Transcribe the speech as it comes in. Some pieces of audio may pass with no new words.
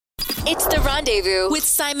It's The Rendezvous with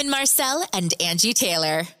Simon Marcel and Angie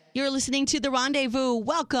Taylor. You're listening to The Rendezvous.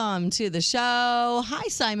 Welcome to the show. Hi,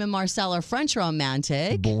 Simon Marcel, our French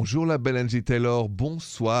romantic. Bonjour, la belle Angie Taylor.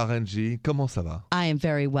 Bonsoir, Angie. Comment ça va? I am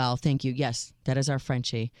very well, thank you. Yes, that is our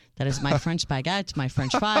Frenchie. That is my French baguette, my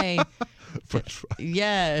French fry. French fry.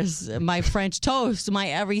 Yes, my French toast, my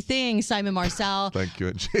everything. Simon Marcel. Thank you,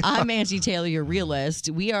 Angie. I'm Angie Taylor, your realist.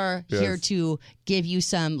 We are here to give you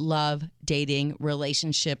some love, dating,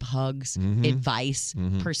 relationship hugs, advice,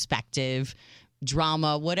 perspective,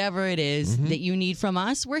 drama, whatever it is that you need from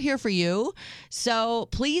us. We're here for you. So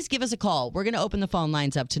please give us a call. We're going to open the phone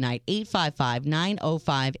lines up tonight.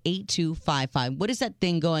 855-905-8255. What is that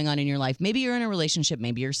thing going on in your life? Maybe you're in a relationship.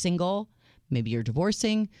 Maybe you're single. Maybe you're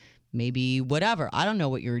divorcing. Maybe whatever. I don't know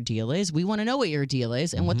what your deal is. We want to know what your deal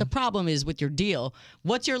is and what the problem is with your deal.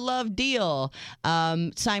 What's your love deal?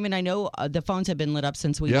 Simon, I know the phones have been lit up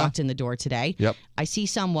since we walked in the door today. Yep. I see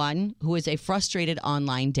someone who is a frustrated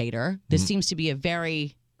online dater. This seems to be a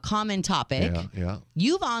very common topic. Yeah.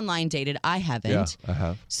 You've online dated. I haven't. Yeah, I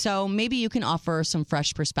have. So maybe you can offer some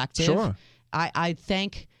fresh perspective. Sure. I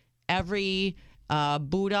thank every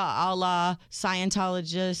Buddha, Allah,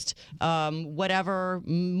 Scientologist, whatever,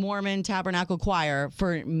 Mormon Tabernacle Choir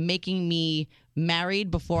for making me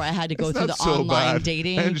married before I had to go through the online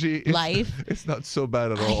dating Angie, life. It's not so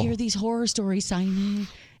bad at all. I hear these horror stories, Simon,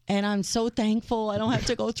 and I'm so thankful I don't have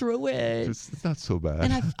to go through it. It's not so bad.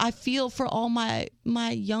 And I feel for all my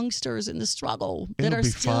youngsters in the struggle that It'll are be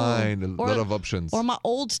still fine. A lot of options. or my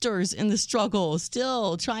oldsters in the struggle,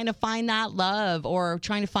 still trying to find that love or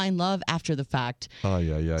trying to find love after the fact. Oh,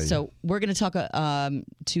 yeah. So we're going to talk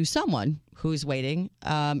to someone who's waiting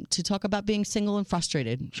to talk about being single and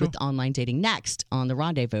frustrated with online dating next on The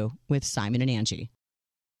Rendezvous with Simon and Angie.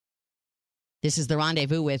 This is The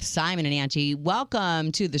Rendezvous with Simon and Angie.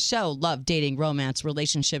 Welcome to the show. Love, dating, romance,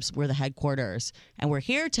 relationships. We're the headquarters. And we're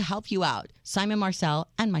here to help you out. Simon Marcel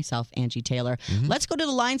and myself, Angie Taylor. Let's go to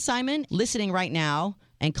the line, Simon. Listening right now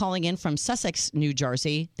and calling in from Sussex, New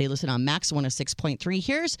Jersey. They listen on Max 106.3.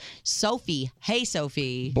 Here's Sophie. Hey,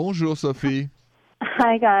 Sophie. Bonjour, Sophie.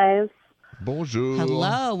 Hi, guys. Bonjour.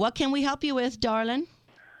 Hello. What can we help you with, darling?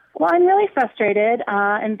 Well, I'm really frustrated.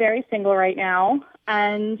 I'm very single right now,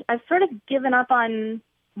 and I've sort of given up on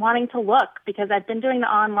wanting to look because I've been doing the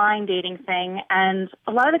online dating thing, and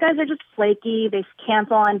a lot of the guys are just flaky. They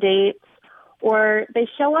cancel on dates, or they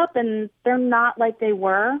show up and they're not like they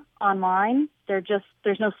were online. There's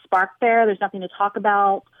no spark there. There's nothing to talk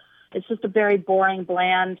about. It's just a very boring,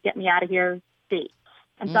 bland, get me out of here date.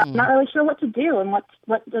 And so I'm not really sure what to do and what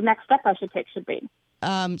the next step I should take should be.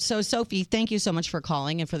 So, Sophie, thank you so much for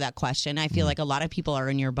calling and for that question. I feel like a lot of people are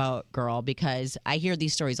in your boat, girl, because I hear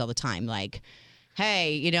these stories all the time. Like,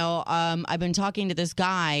 hey, I've been talking to this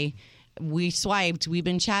guy. We swiped, we've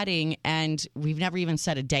been chatting, and we've never even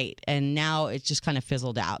set a date. And now it's just kind of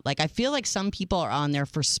fizzled out. Like, I feel like some people are on there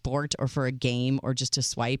for sport or for a game or just to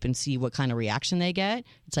swipe and see what kind of reaction they get.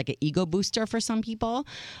 It's like an ego booster for some people.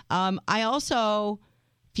 I also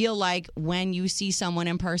feel like when you see someone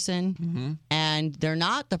in person and they're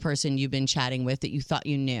not the person you've been chatting with that you thought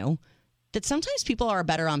you knew, that sometimes people are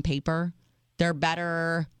better on paper. They're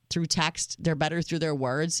better through text. They're better through their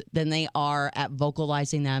words than they are at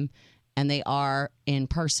vocalizing them, and they are in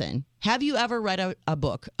person. Have you ever read a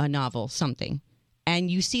book, a novel, something, and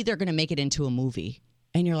you see they're going to make it into a movie?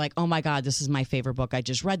 And you're like, oh my God, this is my favorite book. I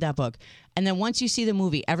just read that book. And then once you see the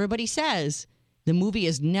movie, everybody says the movie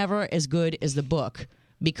is never as good as the book,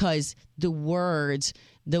 because the words,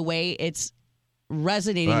 the way it's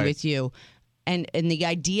resonating with you, and the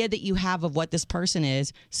idea that you have of what this person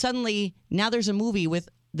is, suddenly now there's a movie with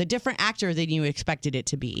the different actor than you expected it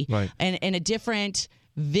to be, and a different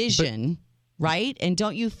vision, right? And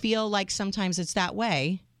don't you feel like sometimes it's that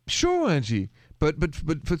way? Sure, Angie. But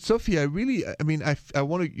for Sophie, I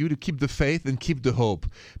want you to keep the faith and keep the hope,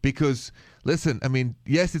 because listen, I mean,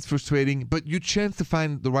 yes, it's frustrating, but your chance to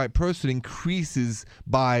find the right person increases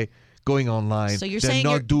by going online. So you're saying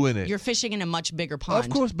doing it. You're fishing in a much bigger pond. Of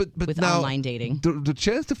course, but with now, online dating, the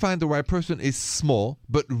chance to find the right person is small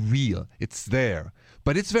but real. It's there,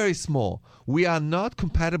 but it's very small. We are not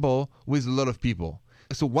compatible with a lot of people.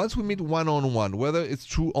 So once we meet one-on-one, whether it's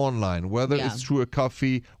through online, whether it's through a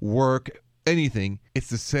coffee, work, anything, it's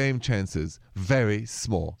the same chances. Very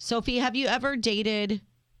small. Sophie, have you ever dated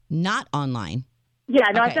not online? Yeah,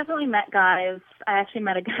 no, I've definitely met guys. I actually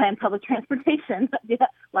met a guy in public transportation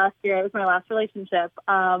last year. It was my last relationship.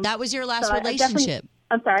 That was your last relationship?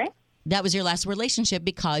 I'm sorry? That was your last relationship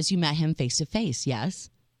because you met him face to face, yes?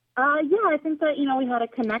 Yeah, I think that, we had a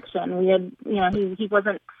connection. We had, he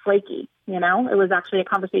wasn't flaky, It was actually a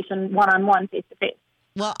conversation one-on-one, face-to-face.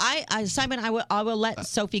 Well, Simon, I will let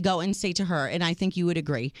Sophie go and say to her, and I think you would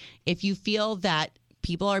agree, if you feel that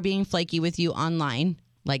people are being flaky with you online,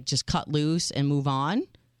 like just cut loose and move on.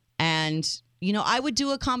 And, I would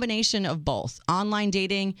do a combination of both. Online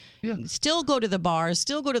dating, still go to the bars,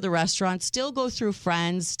 still go to the restaurants, still go through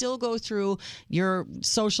friends, still go through your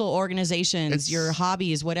social organizations, your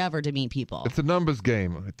hobbies, whatever, to meet people. It's a numbers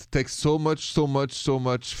game. It takes so much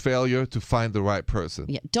failure to find the right person.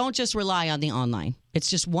 Yeah, don't just rely on the online.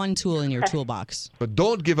 It's just one tool in your toolbox. But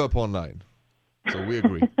don't give up online. So we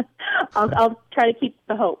agree. I'll try to keep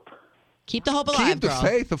the hope. Keep the hope alive, Keep the girl.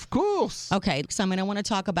 faith, of course. Okay, Simon, I want to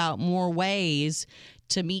talk about more ways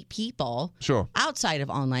to meet people outside of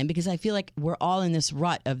online, because I feel like we're all in this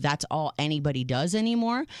rut of that's all anybody does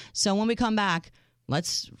anymore. So when we come back,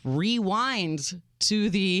 let's rewind to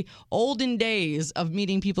the olden days of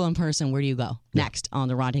meeting people in person. Where do you go? Next on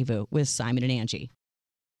The Rendezvous with Simon and Angie.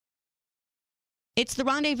 It's The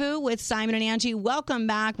Rendezvous with Simon and Angie. Welcome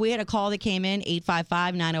back. We had a call that came in,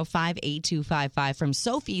 855-905-8255, from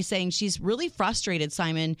Sophie saying she's really frustrated,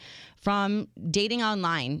 Simon, from dating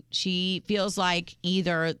online. She feels like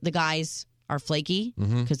either the guys are flaky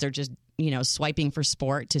because they're just, swiping for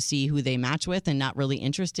sport to see who they match with and not really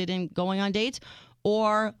interested in going on dates,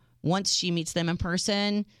 or once she meets them in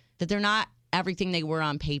person, that they're not everything they were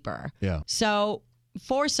on paper. Yeah. So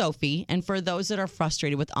for Sophie and for those that are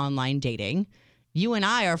frustrated with online dating, you and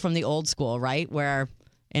I are from the old school, right? Where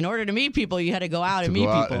in order to meet people, you had to go out and meet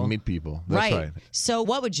people. That's right. So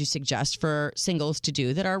what would you suggest for singles to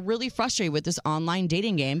do that are really frustrated with this online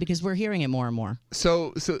dating game? Because we're hearing it more and more.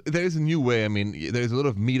 So there's a new way. I mean, there's a lot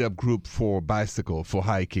of meetup group for bicycle, for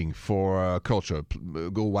hiking, for culture.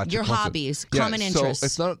 Go watch your a concert. hobbies, common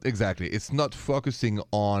interests. So it's not focusing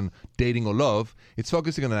on dating or love. It's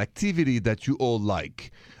focusing on an activity that you all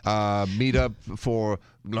like. Meet up for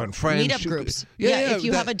learn French. Meetup groups. If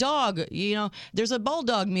you have a dog, there's a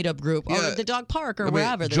bulldog meetup group or the dog park or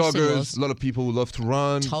wherever. Joggers, singles. a lot of people who love to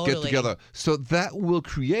run, Totally. get together. So that will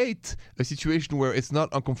create a situation where it's not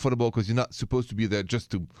uncomfortable because you're not supposed to be there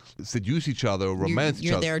just to seduce each other or romance each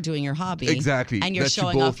You're other. there doing your hobby. Exactly. And you're that you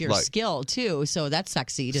showing both off your like. skill too. So that's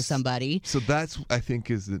sexy to somebody. So that's, I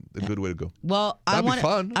think, is a good way to go. Well, That'd be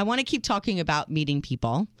fun. I want to keep talking about meeting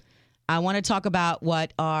people. I want to talk about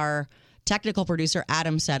what our technical producer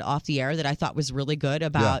Adam said off the air that I thought was really good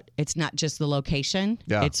about it's not just the location,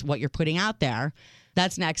 it's what you're putting out there.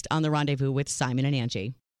 That's next on The Rendezvous with Simon and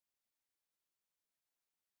Angie.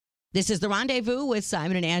 This is The Rendezvous with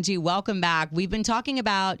Simon and Angie. Welcome back. We've been talking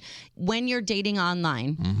about when you're dating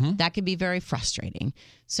online, that can be very frustrating.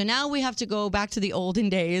 So now we have to go back to the olden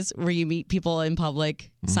days where you meet people in public,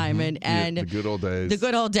 Simon, and the good old days. The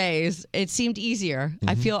good old days. It seemed easier.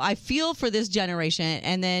 I feel for this generation.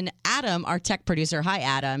 And then Adam, our tech producer, hi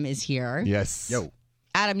Adam, is here. Yes. Yo.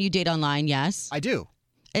 Adam, you date online, yes? I do.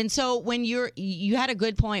 And so when you had a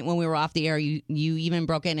good point when we were off the air, you even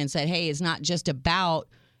broke in and said, hey, it's not just about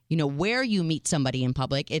where you meet somebody in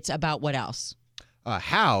public. It's about what else?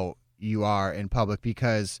 How you are in public,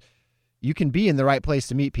 because you can be in the right place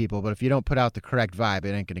to meet people, but if you don't put out the correct vibe,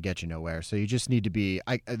 it ain't going to get you nowhere. So you just need to be,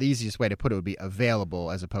 the easiest way to put it would be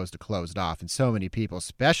available as opposed to closed off. And so many people,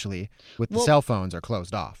 especially with the cell phones, are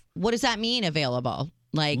closed off. What does that mean, available?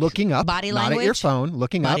 Like looking up, body not language? at your phone,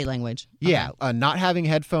 looking body up. language. Yeah, not having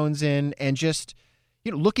headphones in and just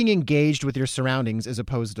looking engaged with your surroundings as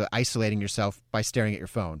opposed to isolating yourself by staring at your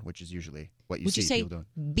phone, which is usually what you see people doing.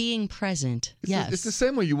 Being present? Yes. It's the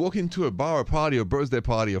same when you walk into a bar, a party, a birthday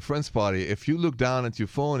party, a friend's party. If you look down at your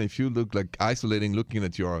phone, if you look like isolating, looking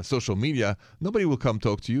at your social media, nobody will come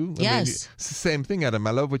talk to you. Yes. I mean, it's the same thing, Adam.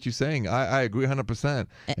 I love what you're saying. I agree 100%.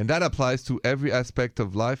 And that applies to every aspect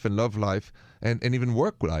of life and love life and even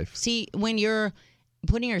work life. See, when you're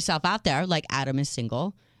putting yourself out there, like Adam is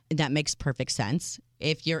single, that makes perfect sense.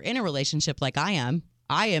 If you're in a relationship like I am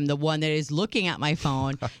the one that is looking at my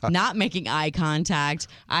phone, not making eye contact.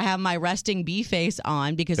 I have my resting bee face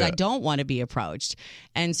on because I don't want to be approached.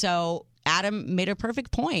 And so Adam made a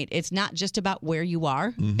perfect point. It's not just about where you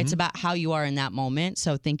are. It's about how you are in that moment.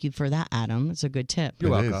 So thank you for that, Adam. It's a good tip. You're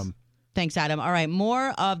welcome. Thanks, Adam. All right,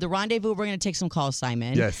 more of The Rendezvous. We're going to take some calls,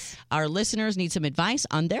 Simon. Yes. Our listeners need some advice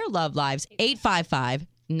on their love lives.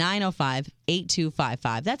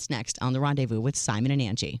 855-905-8255. That's next on The Rendezvous with Simon and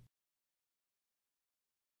Angie.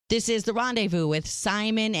 This is The Rendezvous with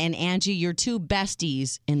Simon and Angie, your two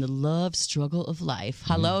besties in the love struggle of life.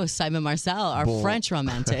 Hello, Simon Marcel, our French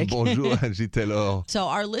romantic. Bonjour, Angie Taylor. So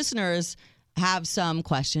our listeners have some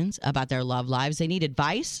questions about their love lives. They need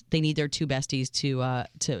advice. They need their two besties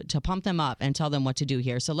to pump them up and tell them what to do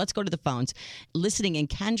here. So let's go to the phones. Listening in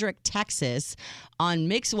Kendrick, Texas on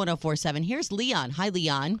Mix 104.7. Here's Leon. Hi,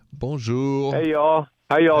 Leon. Bonjour. Hey, y'all.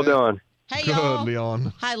 How y'all doing? Hey, Good, y'all.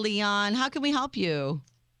 Leon. Hi, Leon. How can we help you?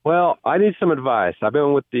 Well, I need some advice. I've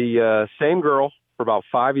been with the same girl for about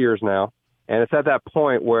 5 years now, and it's at that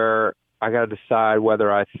point where I got to decide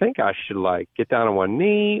whether I think I should, like, get down on one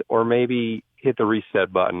knee or maybe hit the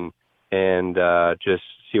reset button and just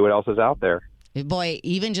see what else is out there. Boy,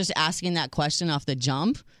 even just asking that question off the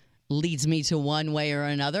jump leads me to one way or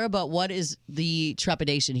another. But what is the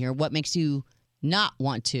trepidation here? What makes you not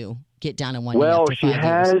want to get down on one knee Well, after she 5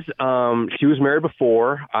 years? has, she was married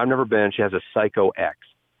before. I've never been. She has a psycho ex,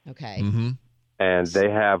 Okay. Mm-hmm. and they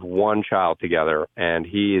have one child together, and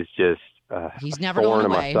he is just He's a never thorn going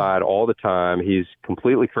in away. my side all the time. He's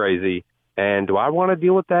completely crazy. And do I want to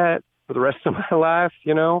deal with that for the rest of my life,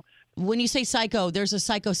 you know? When you say psycho, there's a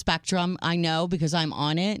psycho spectrum. I know because I'm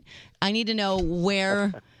on it. I need to know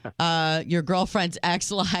where your girlfriend's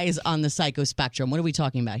ex lies on the psycho spectrum. What are we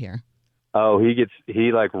talking about here? Oh,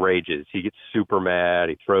 he like rages. He gets super mad.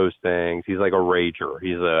 He throws things. He's like a rager.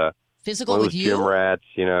 He's Physical one of with those you? gym rats,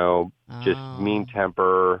 you know, just Oh. mean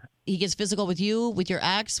temper. He gets physical with you, with your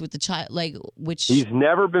ex, with the child, like which? He's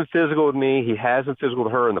never been physical with me. He has been physical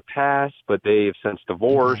with her in the past, but they've since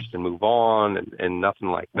divorced and moved on and nothing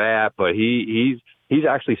like that. But he's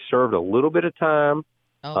actually served a little bit of time.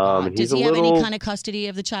 Oh, God. and Does he's he a have any little- kind of custody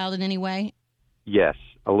of the child in any way? Yes,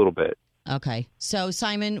 a little bit. Okay. So,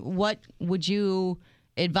 Simon, what would you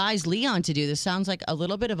advise Leon to do? This sounds like a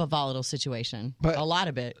little bit of a volatile situation. But- a lot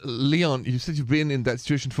of it. Leon, you said you've been in that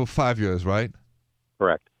situation for 5 years, right?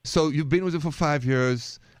 Correct. So you've been with her for 5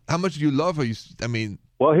 years. How much do you love her? I mean,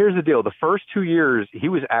 Well, here's the deal. The first 2 years, he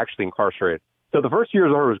was actually incarcerated. So the first years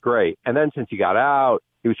of her was great. And then since he got out,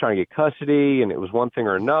 he was trying to get custody, and it was one thing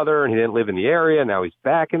or another, and he didn't live in the area. Now he's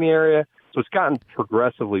back in the area. So it's gotten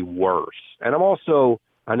progressively worse. And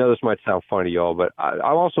I know this might sound funny to y'all, but I'm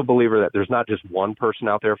also a believer that there's not just one person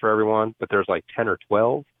out there for everyone, but there's like 10 or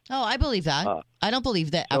 12. Oh, I believe that. I don't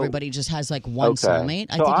believe that so- everybody just has like one soulmate.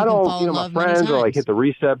 I so think you can don't, fall in my love many friends times. are like, hit the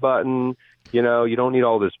reset button. You know, you don't need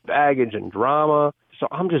all this baggage and drama. So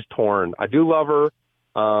I'm just torn. I do love her.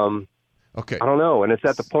 okay. I don't know. And it's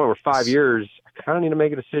at the point where 5 years, I kind of need to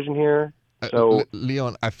make a decision here. So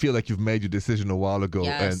Leon, I feel like you've made your decision a while ago,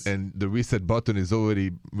 Yes. and the reset button is already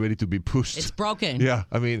ready to be pushed. It's broken. Yeah,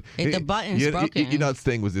 I mean, The button is broken. You're not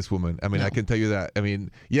staying with this woman. I mean, No. I can tell you that. I mean,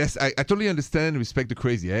 yes, I totally understand and respect the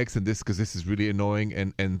crazy ex and this because this is really annoying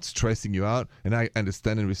and stressing you out, and I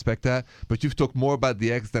understand and respect that. But you've talked more about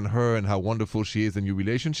the ex than her and how wonderful she is in your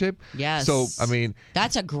relationship. Yes. So, I mean,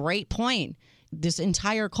 That's a great point. This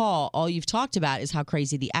entire call, all you've talked about is how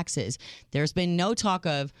crazy the ex is. There's been no talk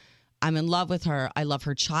of, I'm in love with her. I love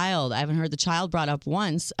her child. I haven't heard the child brought up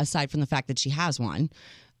once, aside from the fact that she has one.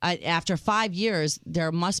 After 5 years,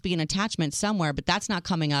 there must be an attachment somewhere, but that's not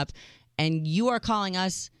coming up. And you are calling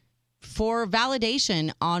us for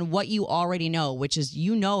validation on what you already know, which is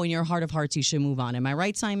you know in your heart of hearts you should move on. Am I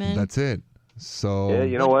right, Simon? that's it. So, yeah,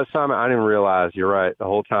 you know what, Simon? I didn't realize. You're right. The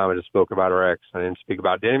whole time I just spoke about her ex. I didn't speak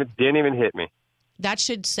about. Didn't even hit me. That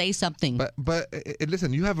should say something. But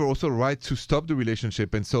listen, you have also a right to stop the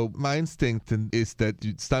relationship, and so my instinct is that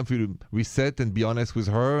it's time for you to reset and be honest with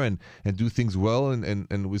her and do things well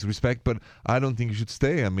and with respect. But I don't think you should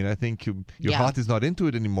stay. I mean, I think your Yeah. heart is not into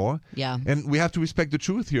it anymore. Yeah. And we have to respect the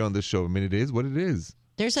truth here on this show. I mean, it is what it is.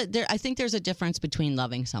 I think there's a difference between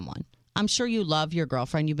loving someone. I'm sure you love your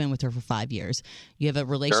girlfriend. You've been with her for 5 years. You have a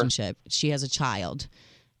relationship. She has a child.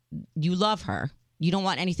 You love her. You don't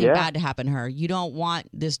want anything Yeah. bad to happen to her. You don't want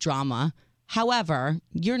this drama. However,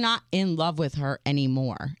 you're not in love with her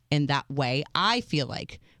anymore in that way, I feel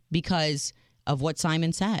like, because of what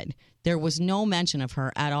Simon said. There was no mention of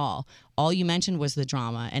her at all. All you mentioned was the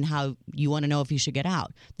drama and how you want to know if you should get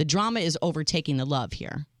out. The drama is overtaking the love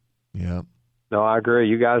here. Yeah. No, I agree.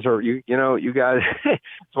 You guys are you guys. That's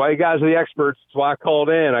why you guys are the experts. That's why I called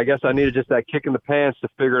in. I guess I needed just that kick in the pants to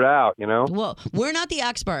figure it out. You know. Well, we're not the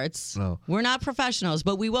experts. No. We're not professionals,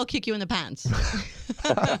 but we will kick you in the pants.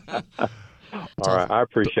 All right. I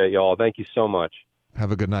appreciate y'all. Thank you so much.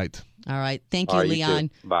 Have a good night. All right. Thank you, All right, Leon.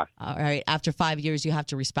 too. Bye. All right. After 5 years, you have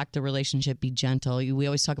to respect the relationship, be gentle. We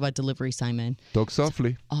always talk about delivery, Simon. Talk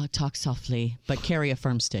softly. Oh, talk softly, but carry a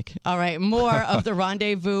firm stick. All right. More of the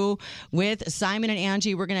rendezvous with Simon and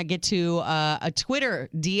Angie. We're going to get to a Twitter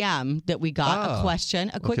DM that we got,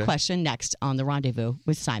 a quick question next on the rendezvous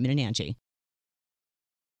with Simon and Angie.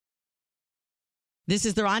 This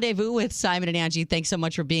is The Rendezvous with Simon and Angie. Thanks so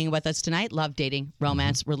much for being with us tonight. Love, dating,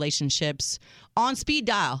 romance, relationships on speed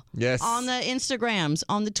dial. Yes. On the Instagrams,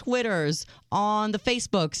 on the Twitters, on the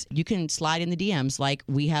Facebooks. You can slide in the DMs like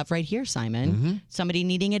we have right here, Simon. Somebody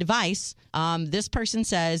needing advice. This person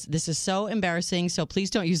says, this is so embarrassing, so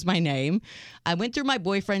please don't use my name. I went through my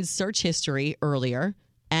boyfriend's search history earlier,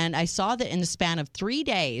 and I saw that in the span of 3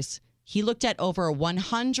 days, he looked at over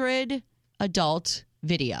 100 adult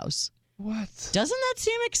videos. What? Doesn't that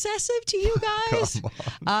seem excessive to you guys?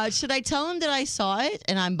 Should I tell him that I saw it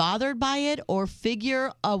and I'm bothered by it, or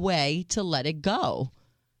figure a way to let it go?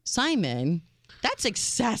 Simon, that's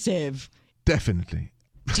excessive. Definitely.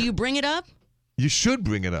 Do you bring it up? You should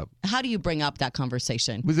bring it up. How do you bring up that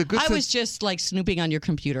conversation? With a good I was sense- just like snooping on your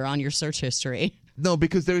computer, on your search history. No,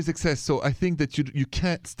 because there is excess. So I think that you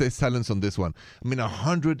can't stay silent on this one. I mean,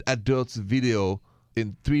 100 adults video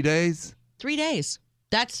in 3 days. 3 days.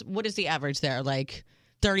 That's, what is the average there? Like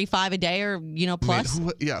 35 a day or, plus? I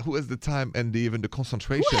mean, who has the time and even the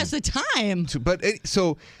concentration? Who has the time?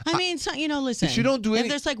 So I mean, listen. if you don't do if any-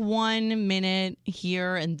 there's like 1 minute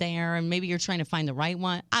here and there, and maybe you're trying to find the right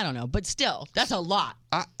one, I don't know. But still, that's a lot.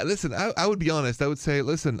 Listen, I would be honest. I would say,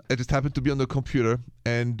 listen, I just happened to be on the computer,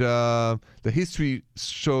 and the history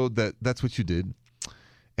showed that that's what you did,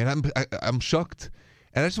 and I'm shocked.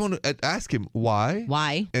 And I just want to ask him why.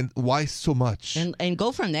 Why? And why so much? And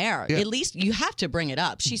go from there. Yeah. At least you have to bring it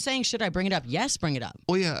up. She's saying, should I bring it up? Yes, bring it up.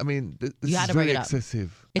 Oh, yeah. I mean, this You had is to bring very it up.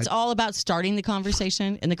 excessive. It's all about starting the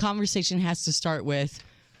conversation, and the conversation has to start with,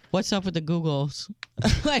 what's up with the Googles?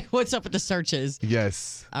 Like, what's up with the searches?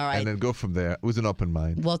 Yes. All right. And then go from there with an open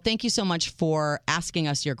mind. Well, thank you so much for asking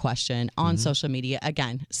us your question on social media.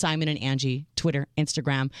 Again, Simon and Angie, Twitter,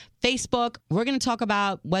 Instagram, Facebook. We're going to talk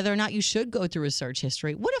about whether or not you should go through a search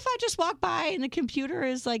history. What if I just walk by and the computer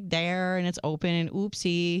is like there and it's open and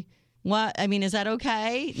oopsie? What? I mean, is that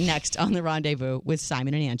okay? Next on The Rendezvous with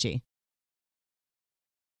Simon and Angie.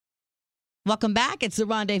 Welcome back. It's The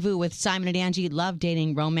Rendezvous with Simon and Angie. Love,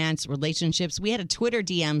 dating, romance, relationships. We had a Twitter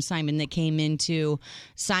DM, Simon, that came into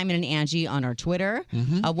Simon and Angie on our Twitter.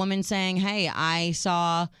 A woman saying, hey, I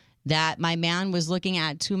saw that my man was looking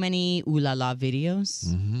at too many ooh la la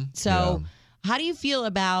videos. So how do you feel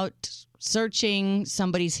about searching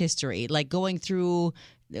somebody's history? Like going through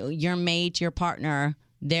your mate, your partner,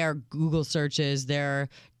 their Google searches, their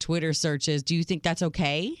Twitter searches. Do you think that's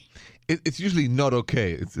okay? It's usually not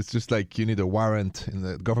okay. It's just like you need a warrant, and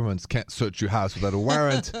the government can't search your house without a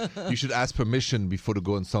warrant. You should ask permission before to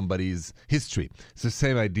go in somebody's history. It's the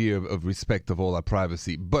same idea of respect of all our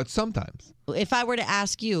privacy. But sometimes, If I were to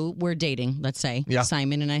ask you, we're dating, let's say, Yeah.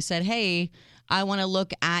 Simon, and I said, hey, I want to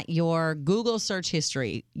look at your Google search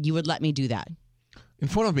history, you would let me do that? in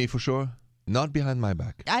front of me for sure, not behind my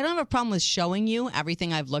back. I don't have a problem with showing you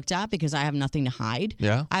everything I've looked at because I have nothing to hide.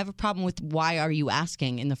 Yeah. I have a problem with why are you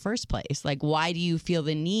asking in the first place? Like, why do you feel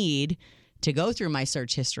the need to go through my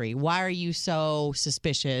search history? Why are you so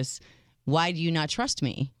suspicious? Why do you not trust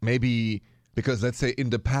me? Maybe because, let's say, in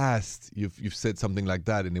the past you've said something like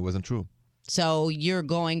that and it wasn't true. So you're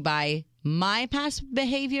going by my past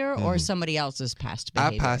behavior or somebody else's past Our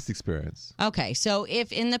behavior? past experience. Okay, so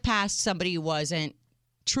if in the past somebody wasn't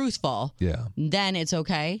truthful, Yeah. then it's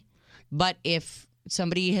okay. But if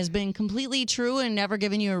somebody has been completely true and never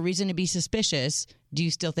given you a reason to be suspicious, do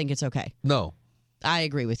you still think it's okay? No. I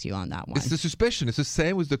agree with you on that one. It's the suspicion. It's the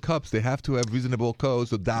same with the cops. They have to have reasonable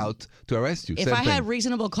cause or doubt to arrest you. If Same I thing. had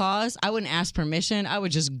reasonable cause, I wouldn't ask permission. I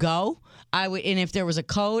would just go. And if there was a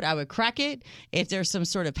code, I would crack it. If there's some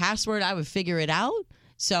sort of password, I would figure it out.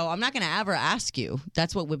 So I'm not going to ever ask you.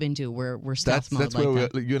 That's what women do. We're stealth mode That's like where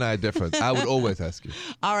that. you and I are different. I would always ask you.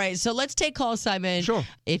 All right, so let's take calls, Simon. Sure.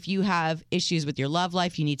 If you have issues with your love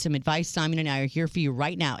life, you need some advice, Simon and I are here for you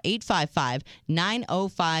right now.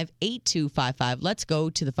 855-905-8255. Let's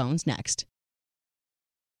go to the phones next.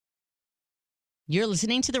 You're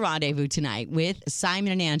listening to The Rendezvous tonight with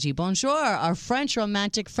Simon and Angie. Bonjour, our French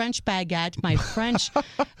romantic French baguette, my French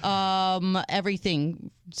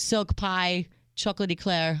everything, silk pie, chocolate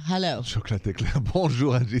eclair. Hello. Chocolat éclair.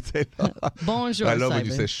 Bonjour, Angie Taylor. Bonjour, I love when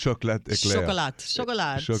you Simon. say chocolat éclair.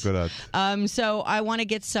 Chocolat. Chocolat. So I want to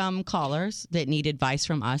get some callers that need advice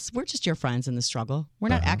from us. We're just your friends in the struggle. We're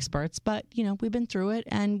not experts, but, we've been through it,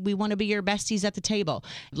 and we want to be your besties at the table.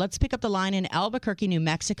 Let's pick up the line in Albuquerque, New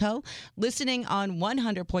Mexico, listening on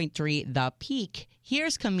 100.3 The Peak.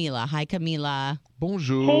 Here's Camila. Hi, Camila.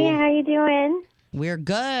 Bonjour. Hey, how you doing? We're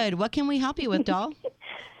good. What can we help you with, doll?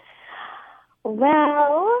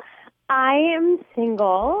 Well, I am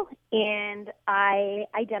single and I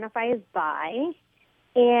identify as bi,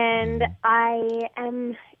 and I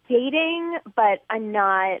am dating, but I'm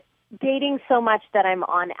not dating so much that I'm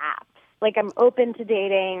on apps. Like, I'm open to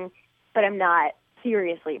dating, but I'm not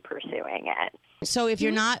seriously pursuing it. So if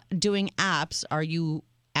you're not doing apps, are you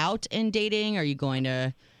out and dating? Are you going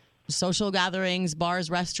to social gatherings, bars,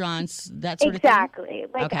 restaurants, that sort of thing? Exactly.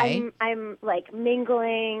 Like, Okay. I'm like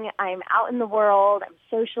mingling. I'm out in the world. I'm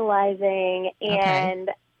socializing. And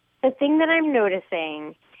the thing that I'm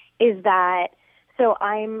noticing is that, so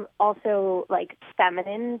I'm also like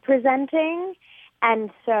feminine presenting.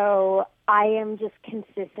 And so I am just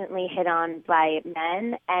consistently hit on by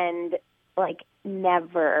men and like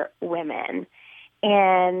never women.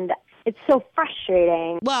 And it's so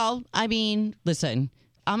frustrating. Well, I mean, listen,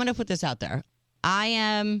 I'm going to put this out there. I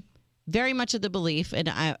am very much of the belief, and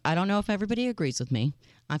I don't know if everybody agrees with me.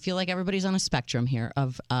 I feel like everybody's on a spectrum here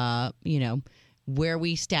of, where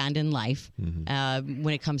we stand in life when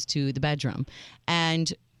it comes to the bedroom.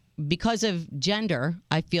 And because of gender,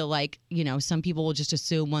 I feel like, some people will just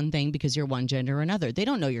assume one thing because you're one gender or another. They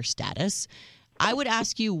don't know your status. I would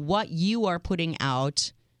ask you what you are putting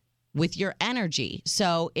out with your energy.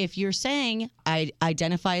 So if you're saying I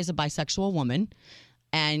identify as a bisexual woman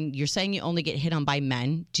and you're saying you only get hit on by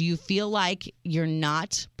men, do you feel like you're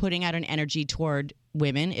not putting out an energy toward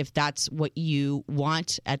women if that's what you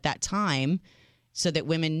want at that time so that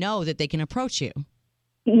women know that they can approach you?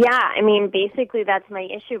 Yeah, I mean, basically that's my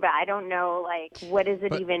issue, but I don't know, like, what does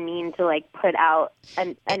it even mean to, like, put out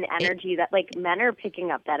an energy that, like, men are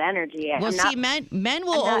picking up that energy. Well, men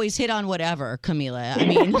will always hit on whatever, Camila. I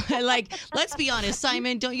mean, like, let's be honest,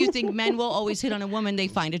 Simon, don't you think men will always hit on a woman they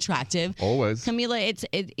find attractive? Always. Camila,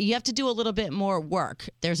 you have to do a little bit more work.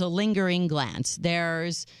 There's a lingering glance.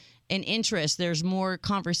 There's an interest. There's more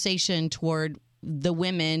conversation toward the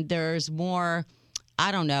women. There's more,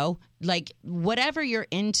 I don't know, like whatever you're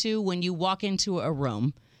into when you walk into a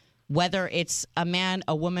room, whether it's a man,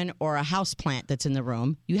 a woman, or a houseplant that's in the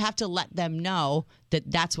room, you have to let them know that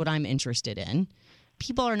that's what I'm interested in.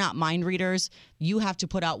 People are not mind readers. You have to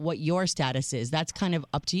put out what your status is. That's kind of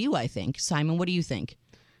up to you, I think. Simon, what do you think?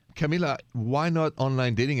 Camila, why not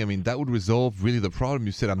online dating? I mean, that would resolve really the problem.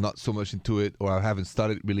 You said I'm not so much into it or I haven't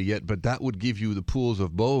started really yet, but that would give you the pools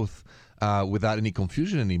of both without any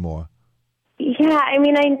confusion anymore. Yeah, I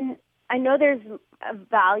mean, I know there's a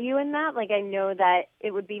value in that. Like, I know that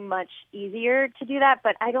it would be much easier to do that,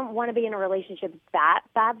 but I don't want to be in a relationship that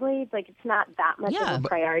badly. Like, it's not that much of a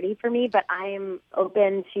priority for me, but I am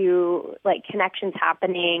open to, like, connections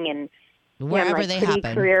happening and wherever I'm, like, they pretty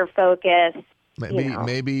happen. career focused.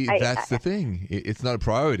 Maybe that's the thing. It's not a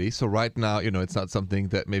priority. So right now, it's not something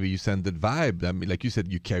that maybe you send that vibe. I mean, like you said,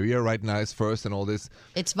 your career right now is first and all this.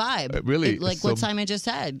 It's vibe. Really. What Simon just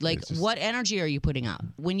said. Like, what energy are you putting out?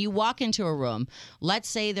 When you walk into a room, let's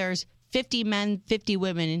say there's 50 men, 50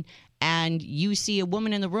 women, and you see a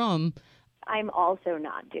woman in the room. I'm also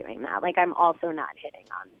not doing that. Like, I'm also not hitting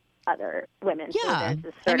on other women. Yeah. So there's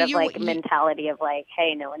this sort of mentality of like,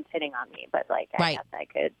 hey, no one's hitting on me, but like, I guess I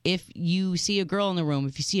could. If you see a girl in the room,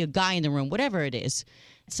 if you see a guy in the room, whatever it is,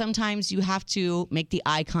 sometimes you have to make the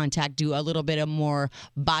eye contact, do a little bit of more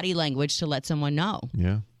body language to let someone know.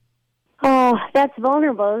 Yeah. Oh, that's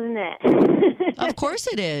vulnerable, isn't it? Of course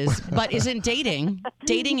it is. But isn't dating?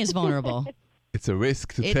 Dating is vulnerable. It's a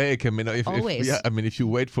risk to take. I mean, if you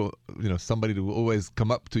wait for somebody to always come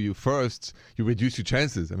up to you first, you reduce your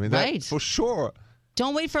chances. I mean, that for sure.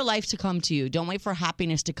 Don't wait for life to come to you. Don't wait for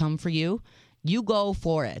happiness to come for you. You go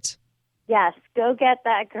for it. Yes, go get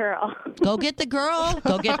that girl. Go get the girl.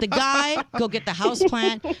 Go get the guy. Go get the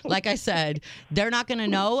houseplant. Like I said, they're not going to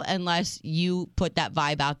know unless you put that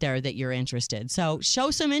vibe out there that you're interested. So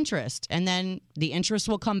show some interest, and then the interest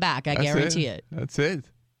will come back. I guarantee it. That's it.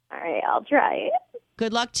 All right, I'll try it.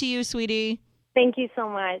 Good luck to you, sweetie. Thank you so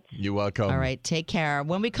much. You're welcome. All right, take care.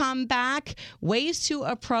 When we come back, ways to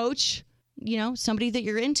approach, somebody that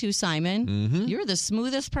you're into, Simon. Mm-hmm. You're the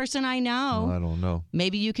smoothest person I know. I don't know.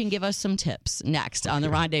 Maybe you can give us some tips next on The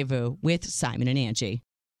Rendezvous with Simon and Angie.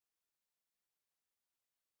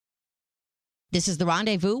 This is The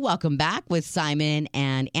Rendezvous. Welcome back with Simon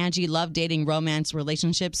and Angie. Love, dating, romance,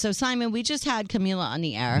 relationships. So, Simon, we just had Camila on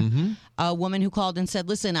the air, a woman who called and said,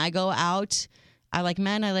 listen, I go out. I like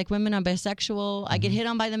men. I like women. I'm bisexual. I get hit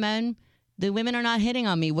on by the men. The women are not hitting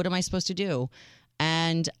on me. What am I supposed to do?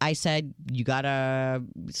 And I said, you got to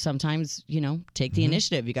sometimes, take the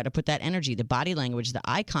initiative. You got to put that energy, the body language, the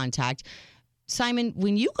eye contact. Simon,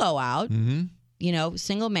 when you go out,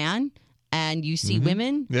 single man, and you see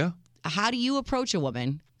women. Yeah. How do you approach a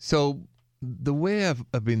woman? So the way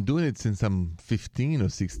I've been doing it since I'm 15 or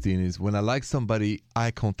 16 is when I like somebody, eye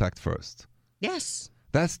contact first. Yes.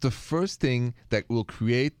 That's the first thing that will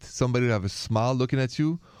create somebody to have a smile looking at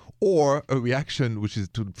you or a reaction which is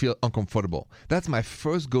to feel uncomfortable. That's my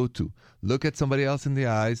first go-to. Look at somebody else in the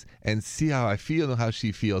eyes and see how I feel and how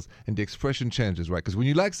she feels, and the expression changes, right? Because when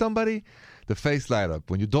you like somebody, the face light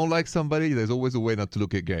up. When you don't like somebody, there's always a way not to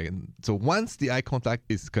look again. So once the eye contact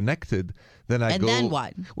is connected, then I go. And then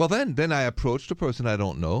what? Well, then I approach the person I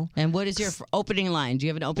don't know. And what is your opening line? Do you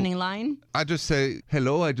have an opening line? I just say,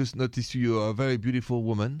 hello, I just noticed you are a very beautiful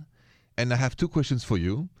woman, and I have 2 questions for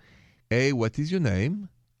you. A, what is your name?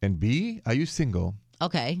 And B, are you single?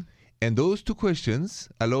 Okay. And those 2 questions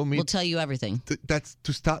allow me. We'll tell you everything. That's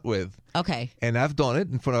to start with. Okay. And I've done it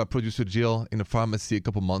in front of our producer Jill in a pharmacy a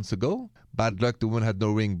couple months ago. Bad luck, the woman had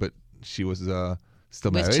no ring, but she was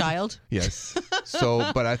still married. With child? Yes. So,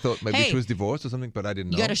 but I thought maybe she was divorced or something, but I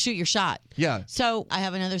didn't know. You got to shoot your shot. Yeah. So I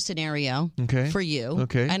have another scenario for you.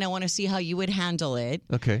 Okay. And I want to see how you would handle it.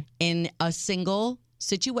 Okay. In a single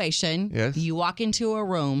situation. Yes. You walk into a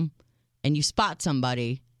room and you spot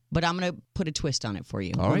somebody, but I'm going to put a twist on it for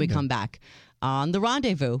you when we come back on The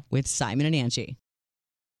Rendezvous with Simon and Angie.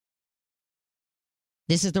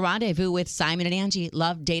 This is The Rendezvous with Simon and Angie.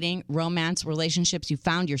 Love, dating, romance, relationships. You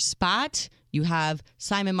found your spot. You have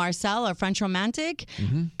Simon Marcel, our French romantic,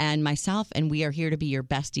 and myself, and we are here to be your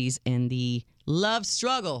besties in the love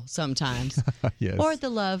struggle sometimes. Yes. Or the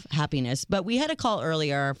love happiness. But we had a call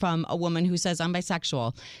earlier from a woman who says, I'm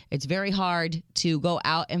bisexual. It's very hard to go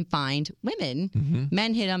out and find women.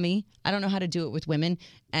 Men hit on me. I don't know how to do it with women.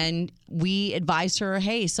 And we advised her,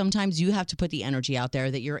 hey, sometimes you have to put the energy out there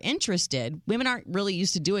that you're interested. Women aren't really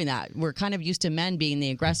used to doing that. We're kind of used to men being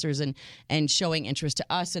the aggressors and showing interest to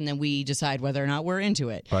us, and then we decide whether or not we're into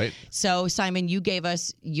it. Right. So, Simon, you gave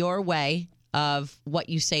us your way of what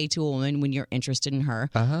you say to a woman when you're interested in her.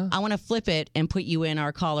 I want to flip it and put you in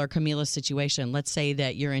our caller Camila's situation. Let's say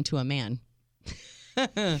that you're into a man.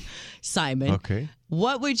 Simon. Okay.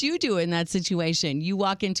 What would you do in that situation? You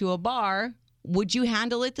walk into a bar. Would you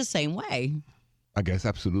handle it the same way? I guess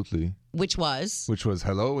absolutely. Which was,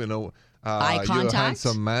 hello, eye you're a contact?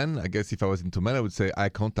 handsome man. I guess if I was into men, I would say eye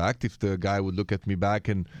contact. If the guy would look at me back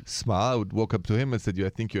and smile, I would walk up to him and say, I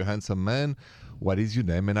think you're a handsome man. What is your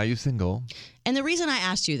name and are you single? And the reason I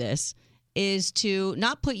asked you this is to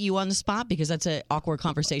not put you on the spot, because that's an awkward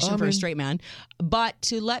conversation for a straight man, but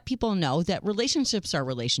to let people know that relationships are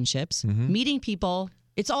relationships. Meeting people,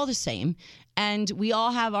 it's all the same. And we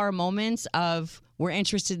all have our moments of we're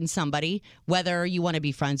interested in somebody, whether you want to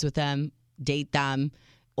be friends with them, date them,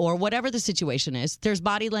 or whatever the situation is. There's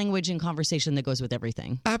body language and conversation that goes with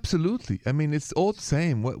everything. Absolutely. I mean, it's all the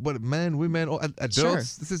same. What men, women, or adults. Sure.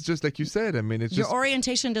 This is just like you said. I mean, it's Your just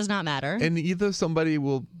orientation does not matter. and either somebody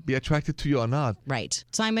will be attracted to you or not. Right.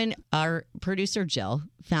 Simon, our producer Jill,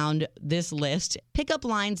 found this list, pickup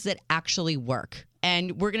lines that actually work.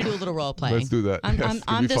 And we're going to do a little role playing. Let's do that. Yes, I'm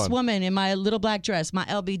it'll be this fun. woman in my little black dress, my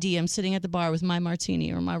LBD. I'm sitting at the bar with my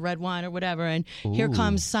martini or my red wine or whatever. And here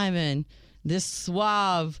comes Simon, this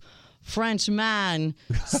suave French man,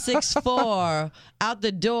 6'4", out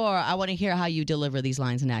the door. I want to hear how you deliver these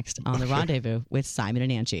lines next on The Rendezvous with Simon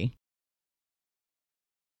and Angie.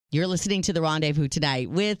 You're listening to The Rendezvous tonight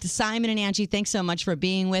with Simon and Angie. Thanks so much for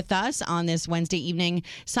being with us on this Wednesday evening.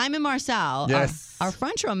 Simon Marcel, Yes. our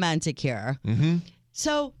French romantic here.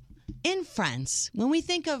 So in France, when we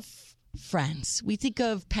think of France, we think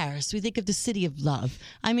of Paris, we think of the city of love.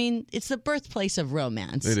 I mean, it's the birthplace of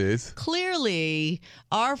romance. It is. Clearly,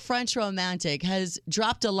 our French romantic has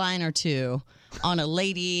dropped a line or two on a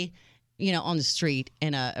lady, on the street,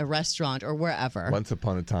 in a restaurant or wherever. Once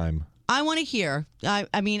upon a time. I want to hear.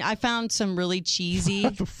 I found some really cheesy.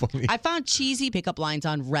 Funny. I found cheesy pickup lines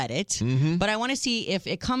on Reddit, but I want to see if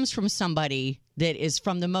it comes from somebody that is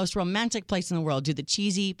from the most romantic place in the world. Do the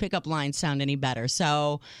cheesy pickup lines sound any better?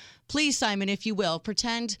 So, please, Simon, if you will,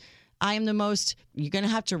 pretend I am the most. You're gonna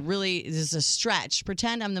have to really. This is a stretch.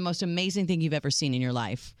 Pretend I'm the most amazing thing you've ever seen in your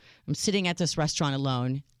life. I'm sitting at this restaurant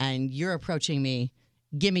alone, and you're approaching me.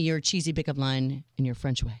 Give me your cheesy pickup line in your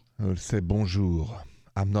French way. I would say bonjour.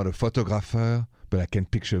 I'm not a photographer, but I can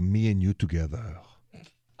picture me and you together.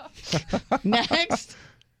 Next.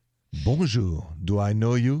 Bonjour. Do I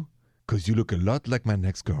know you? Because you look a lot like my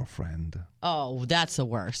next girlfriend. Oh, that's the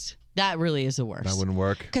worst. That really is the worst. That wouldn't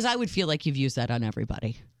work. Because I would feel like you've used that on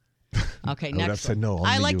everybody. Okay, I would next have said one. no,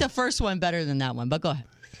 I only like you. the first one better than that one, but go ahead.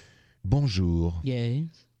 Bonjour. Yes.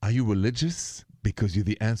 Are you religious? Because you're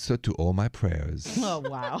the answer to all my prayers. Oh,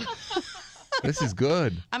 wow. This is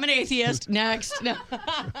good. I'm an atheist. Next. No.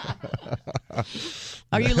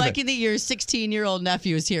 Are you liking that your 16-year-old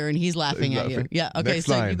nephew is here and he's laughing at you? laughing. Yeah. Okay, Next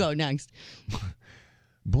so line. you go next.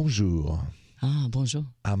 Bonjour. Ah, bonjour.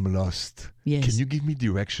 I'm lost. Yes. Can you give me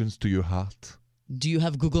directions to your heart? Do you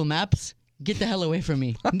have Google Maps? Get the hell away from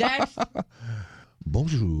me. Next.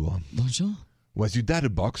 Bonjour. Bonjour. Was your dad a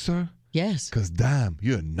boxer? Yes. Because damn,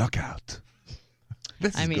 you're a knockout.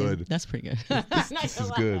 This is good. That's pretty good. This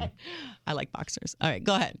is good. I like boxers. All right,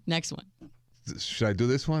 go ahead. Next one. Should I do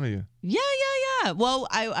this one or you? Yeah. Well,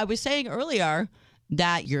 I was saying earlier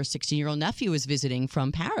that your 16-year-old nephew is visiting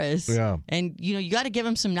from Paris. Yeah. And, you got to give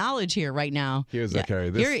him some knowledge here right now. Here's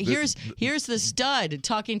Zachary. Here's the stud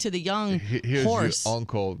talking to the young Here's horse. your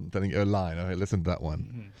uncle telling a line. Okay, listen to that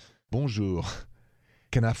one. Bonjour.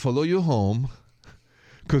 Can I follow you home?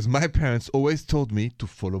 Because my parents always told me to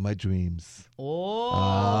follow my dreams. Oh,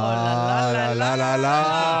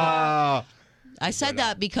 la. I said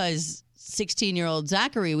that because 16-year-old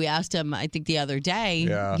Zachary, we asked him, I think the other day,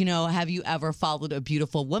 have you ever followed a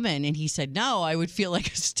beautiful woman? And he said, no, I would feel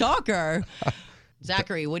like a stalker.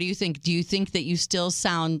 Zachary, what do you think? Do you think that you still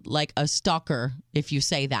sound like a stalker if you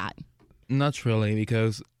say that? Not really,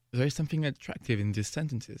 because there is something attractive in these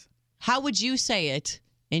sentences. How would you say it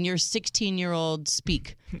in your 16-year-old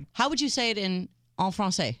speak? How would you say it en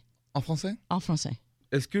français? En français? En français.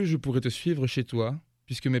 Est-ce que je pourrais te suivre chez toi,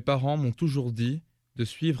 puisque mes parents m'ont toujours dit de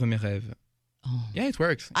suivre mes rêves? Oh. Yeah, it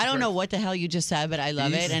works. I don't know what the hell you just said, but I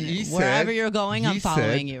love it. And wherever you're going, I'm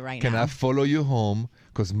following you right now. Can I follow you home?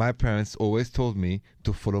 Because my parents always told me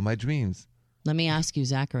to follow my dreams. Let me ask you,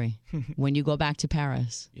 Zachary, when you go back to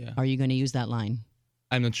Paris, are you going to use that line?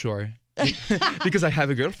 I'm not sure. Because I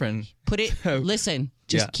have a girlfriend. Listen,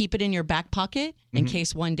 just keep it in your back pocket in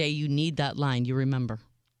case one day you need that line. You remember.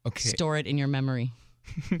 Okay. Store it in your memory.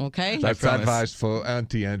 Okay? That's advice for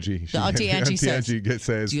Auntie Angie. Auntie Angie says,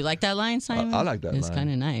 says, do you like that line, Simon? I like that line. It's kind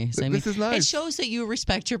of nice. This is nice. It shows that you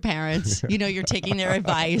respect your parents. You're taking their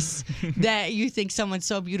advice, that you think someone's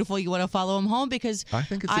so beautiful you want to follow them home because I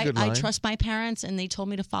think it's a good line. I trust my parents and they told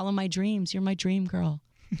me to follow my dreams. You're my dream girl.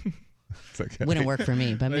 Okay. Wouldn't work for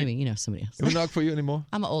me, but maybe, somebody else. It would knock for you anymore?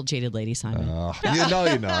 I'm an old jaded lady, Simon.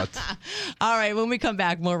 You're not. All right, when we come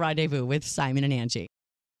back, more Rendezvous with Simon and Angie.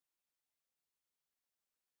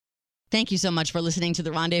 Thank you so much for listening to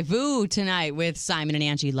The Rendezvous tonight with Simon and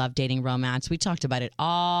Angie. Love, dating, romance. We talked about it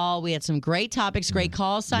all. We had some great topics, great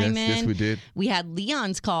calls, Simon. Yes, we did. We had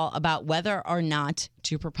Leon's call about whether or not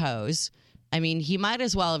to propose. I mean, he might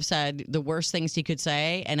as well have said the worst things he could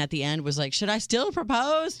say, and at the end was like, should I still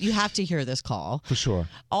propose? You have to hear this call. For sure.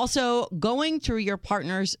 Also, going through your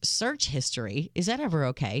partner's search history, is that ever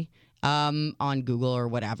okay? On Google or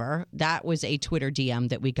whatever. That was a Twitter DM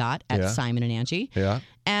that we got at Simon and Angie. Yeah.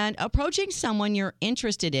 And approaching someone you're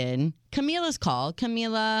interested in, Camila's call.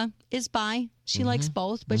 Camila is bi. She likes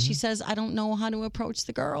both, but she says, I don't know how to approach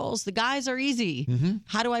the girls. The guys are easy.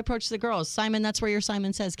 How do I approach the girls? Simon, that's where your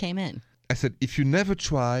Simon Says came in. I said, if you never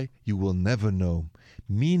try, you will never know.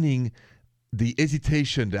 Meaning the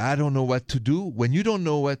hesitation that I don't know what to do. When you don't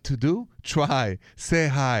know what to do, try, say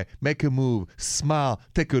hi, make a move, smile,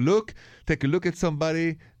 take a look at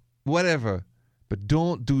somebody, whatever. But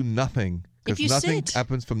don't do nothing. Because nothing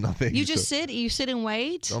happens from nothing. You just sit and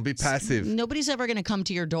wait. Don't be passive. Nobody's ever going to come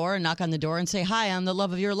to your door and knock on the door and say, hi, I'm the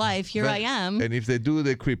love of your life. Here I am. And if they do,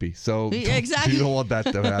 they're creepy. So exactly. You don't want that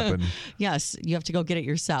to happen. Yes, you have to go get it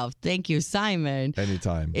yourself. Thank you, Simon.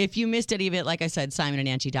 Anytime. If you missed any of it, like I said,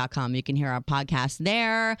 simonandangie.com. You can hear our podcast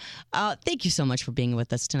there. Thank you so much for being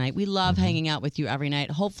with us tonight. We love hanging out with you every night,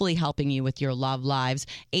 hopefully helping you with your love lives.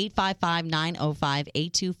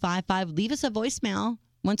 855-905-8255. Leave us a voicemail.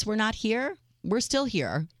 Once we're not here, we're still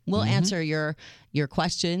here. We'll answer your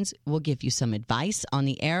questions. We'll give you some advice on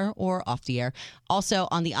the air or off the air. Also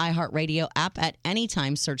on the iHeartRadio app at any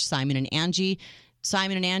time, search Simon and Angie.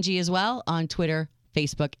 Simon and Angie as well on Twitter,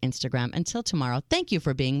 Facebook, Instagram. Until tomorrow, thank you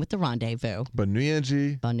for being with The Rendezvous. Bonne nuit,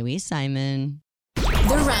 Angie. Bonne nuit, Simon.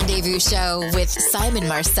 The Rendezvous Show with Simon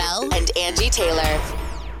Marcel and Angie Taylor.